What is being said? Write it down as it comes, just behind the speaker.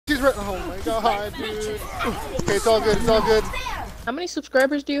red. Oh my god, dude. Okay, it's all good. It's all good. How many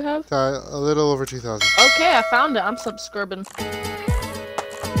subscribers do you have? A little over 2,000. Okay, I found it. I'm subscribing.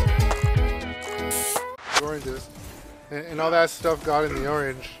 Oranges. And all that stuff got in the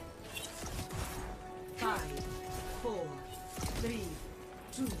orange. 5, 4, 3,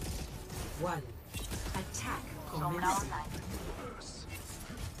 2, 1. Attack commencing.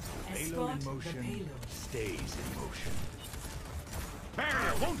 Payload in motion stays in motion.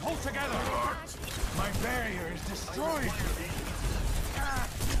 Barrier won't hold together! My barrier is destroyed!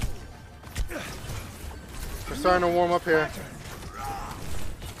 We're starting to warm up here.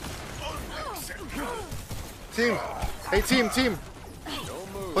 Team! Hey team, team!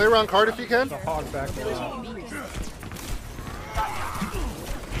 Play around card if you can. The hog back there.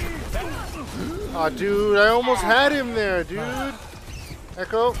 Aw, dude, I almost had him there, dude.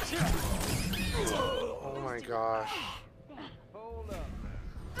 Echo. Oh my gosh.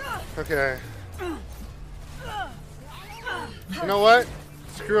 Okay. You know what?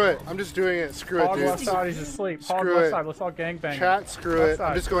 Screw it. I'm just doing it. Screw it, Hog dude. left side, he's asleep. Hog Screw left it. side, let's all gangbang. Chat, screw it.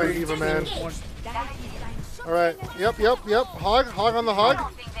 I'm just going Eva, man. Alright. Yep, yep, yep. Hog. Hog on the hog.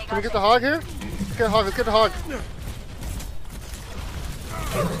 Can we get the hog here? Let's get hog. Let's get the hog.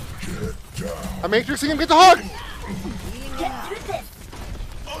 I'm matrixing him. Get the hog!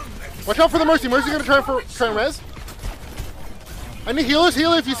 Watch out for the Mercy. Mercy's gonna try and res. I need healers.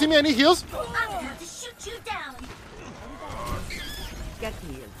 Healer, if you see me, I need heals.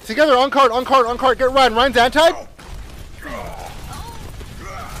 Together, on card, on card, on card. Get Ryan. Ryan's anti.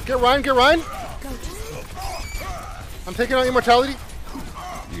 Get Ryan, get Ryan. I'm taking out immortality.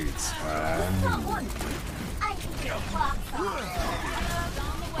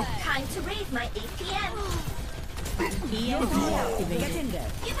 Time to raise my APM.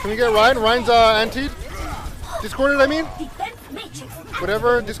 Can we get Ryan? Ryan's antied. Discorded, I mean.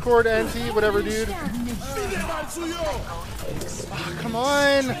 Whatever, Discord, anti, whatever, dude. Oh, come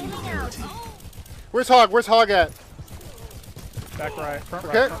on. Where's Hog? Where's Hog at? Back right, front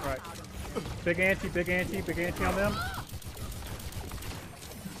Okay. right, front right. Big ante, big ante, big ante on them.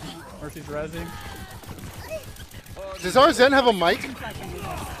 Mercy's rezzing. Does our Zen have a mic?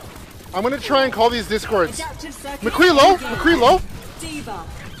 I'm gonna try and call these Discords. McCree low? McCree low? Diva.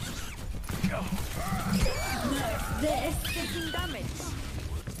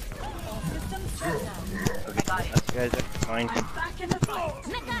 You guys are fine. Mecha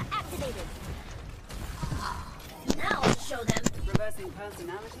activated. Now I'll show them. Reversing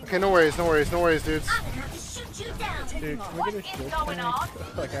personality. Okay, no worries, no worries, no worries, dudes. I'm gonna have to shoot you down. Dude, can we get a shield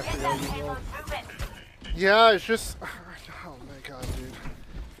tank? Like after all you roll. Yeah, it's just... Oh my god, dude.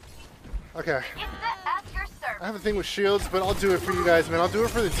 Okay. I have a thing with shields, but I'll do it for you guys, man. I'll do it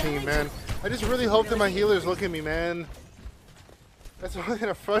for the team, man. I just really hope that my healers look at me, man. That's the only thing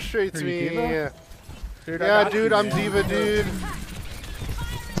that frustrates me. Diva? Dude, Yeah, dude, I'm Diva, dude.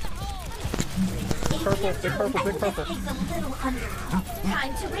 Purple, big purple, big purple. Takes a little under.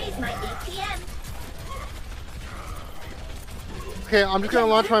 Time to raise my APM. Okay, I'm just gonna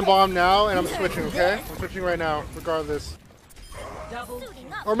launch my bomb now, and I'm switching, okay? I'm switching right now, regardless.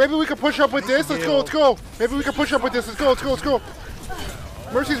 Or maybe we could push up with this. Let's go, let's go. Maybe we could push up with this. Let's go, let's go, let's go.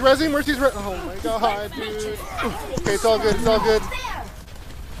 Mercy's rezzing, Mercy's res. Oh my god, dude. Okay, it's all good, it's all good.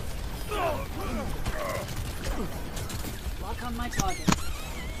 Lock on my target.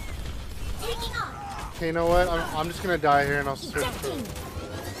 Taking off. Okay, you know what? I'm just gonna die here and I'll switch.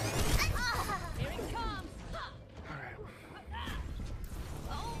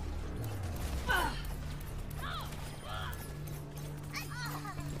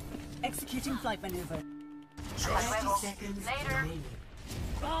 Executing flight maneuver. 30 seconds remaining.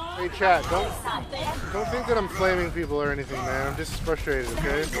 Hey chat, don't think that I'm flaming people or anything, man. I'm just frustrated,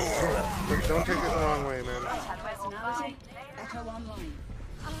 okay? But don't take it the wrong way, man. Personality. Echo online.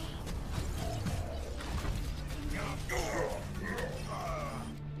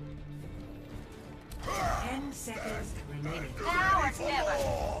 Ten seconds remaining. Now or never.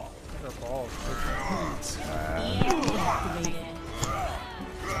 Their balls. Activated.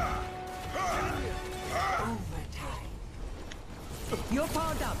 Overtime. You're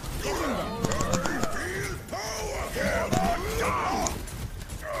powered up. Get in there.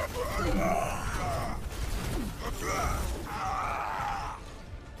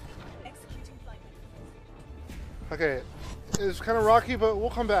 Executing flight. Okay, it's kind of rocky, but we'll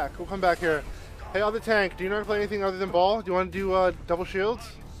come back. We'll come back here. Hey, other tank, do you know how to play anything other than ball? Do you want to do double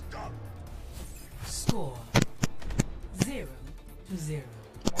shields? Score 0-0.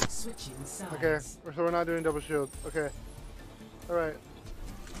 Switching sides. Okay, so we're not doing double shields. Okay. Alright.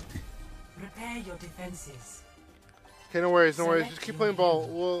 Prepare your defenses. Okay, no worries, no worries. Just keep playing ball.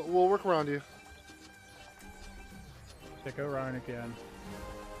 We'll work around you. Okay, go Ryan again.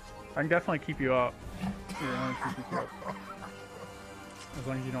 I can definitely keep you up. Here, I can keep you up. As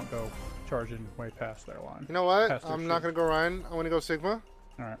long as you don't go charging way past their line. You know what? I'm not gonna go Ryan. I'm gonna go Sigma.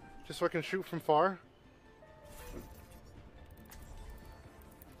 Alright. Just so I can shoot from far.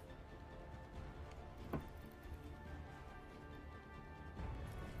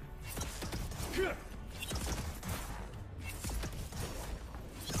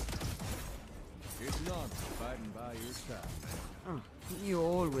 It's not fighting by your side. You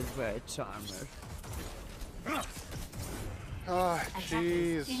always wear charmer. Ah,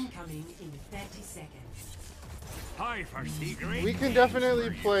 jeez. Incoming in 30 seconds. Hi, first degree. We can definitely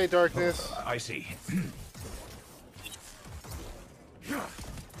play Darkness. I see.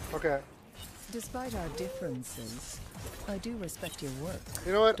 Okay. Despite our differences, I do respect your work.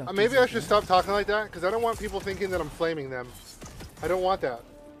 You know what? Dr. Maybe I should Ziegler. stop talking like that because I don't want people thinking that I'm flaming them. I don't want that.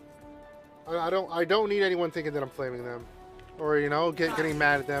 I don't need anyone thinking that I'm flaming them, or you know, getting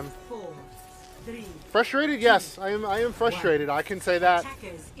mad at them. 4, 3. Frustrated? Yes, I am frustrated. I can say that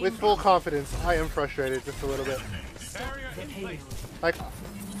with full confidence. I am frustrated just a little bit.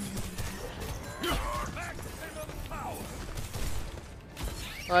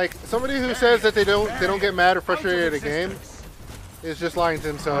 Like, somebody who says that they don't get mad or frustrated at a game is just lying to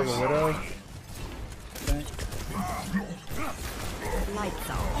themselves. Widow. Okay. Lights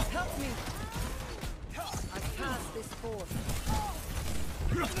out. Help me. I pass this forth.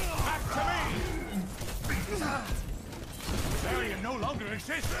 Back to me! Barrier no longer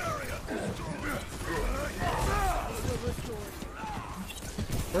exists.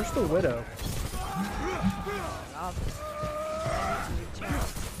 Where's the Widow?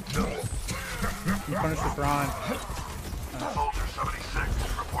 You punished with Ron. Soldier 76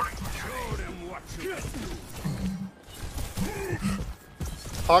 is reporting. Show them what you can do.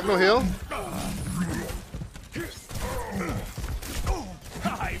 Hog no heal.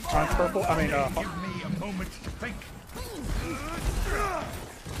 Ron's purple. I mean, Give me a moment to think.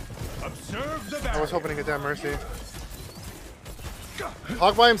 Observe the I barrier. was hoping to get that mercy.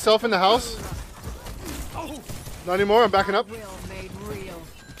 Hog by himself in the house. Not anymore. I'm backing up. Will made real.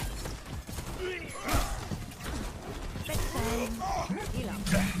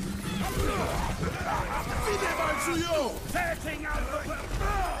 Setting out the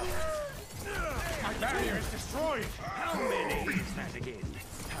my barrier is destroyed. How many is that again?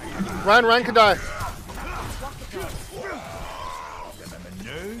 Ryan can die. The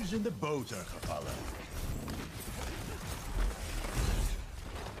nose and the boat are kapala.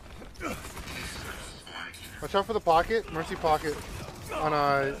 Watch out for the pocket. Mercy pocket on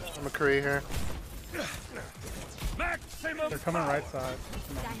McCree here. Maximum. they're coming right side.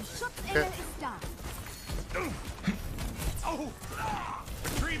 Okay. Oh,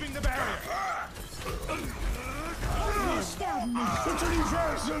 retrieving the barrier.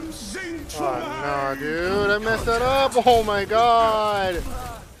 Oh no, dude! I messed that up. Oh my god.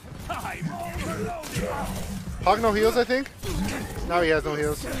 Hog no heals, I think. Now he has no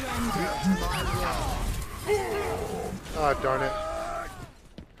heals. Oh darn it.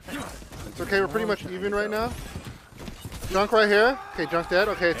 It's okay. We're pretty much even right now. Junk right here. Okay, Junk dead.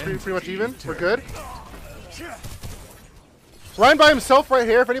 Okay, it's pretty much even. We're good. Ryan by himself right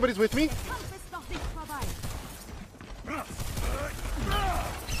here, if anybody's with me.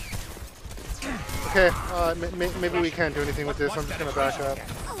 Okay, maybe we can't do anything with this. I'm just gonna back up.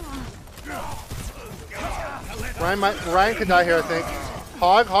 Ryan can die here, I think.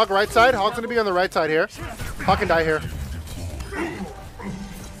 Hog right side. Hog's gonna be on the right side here. Hog can die here.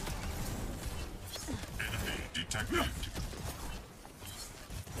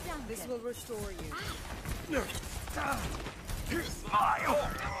 This will restore you.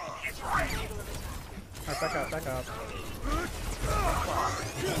 Alright, back up.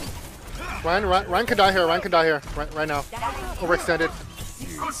 Ryan can die here. Ryan can die here. Right now. Overextended.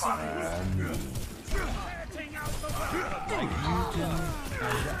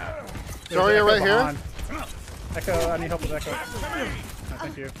 Zarya right here. Echo, I need help with Echo. Oh,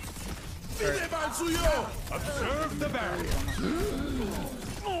 thank you. Observe the barrier.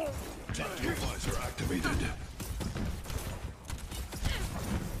 Stabilizer activated.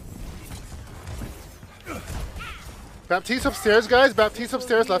 Baptiste upstairs, guys. Baptiste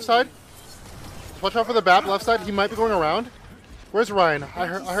upstairs, left side. Watch out for the Bap left side. He might be going around. Where's Ryan? I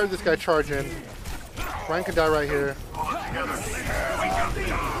heard this guy charge in. Ryan can die right here. Watch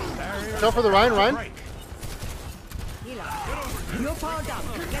out for the Ryan. You're powered up.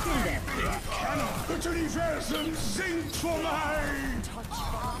 Get in there. Das Universum singt vor mein.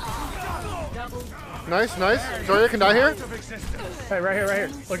 Nice, nice. Zarya can die here. Hey, right here.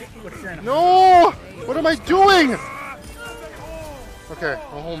 Look at your enemy. No! What am I doing? Okay.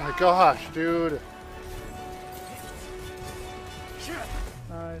 Oh my gosh, dude.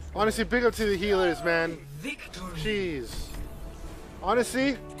 Nice. Honestly, big up to the healers, man. Jeez.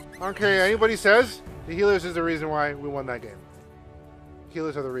 Honestly, I don't care what anybody says, the healers is the reason why we won that game.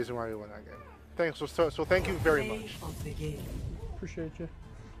 Healers are the reason why we won that game. Thanks. So thank you very much. Appreciate you.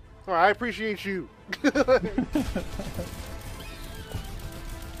 All right, I appreciate you.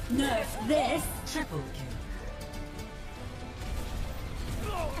 Nerf this. Triple kill.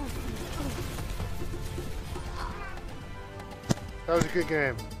 That was a good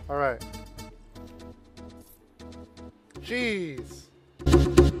game. All right. Jeez.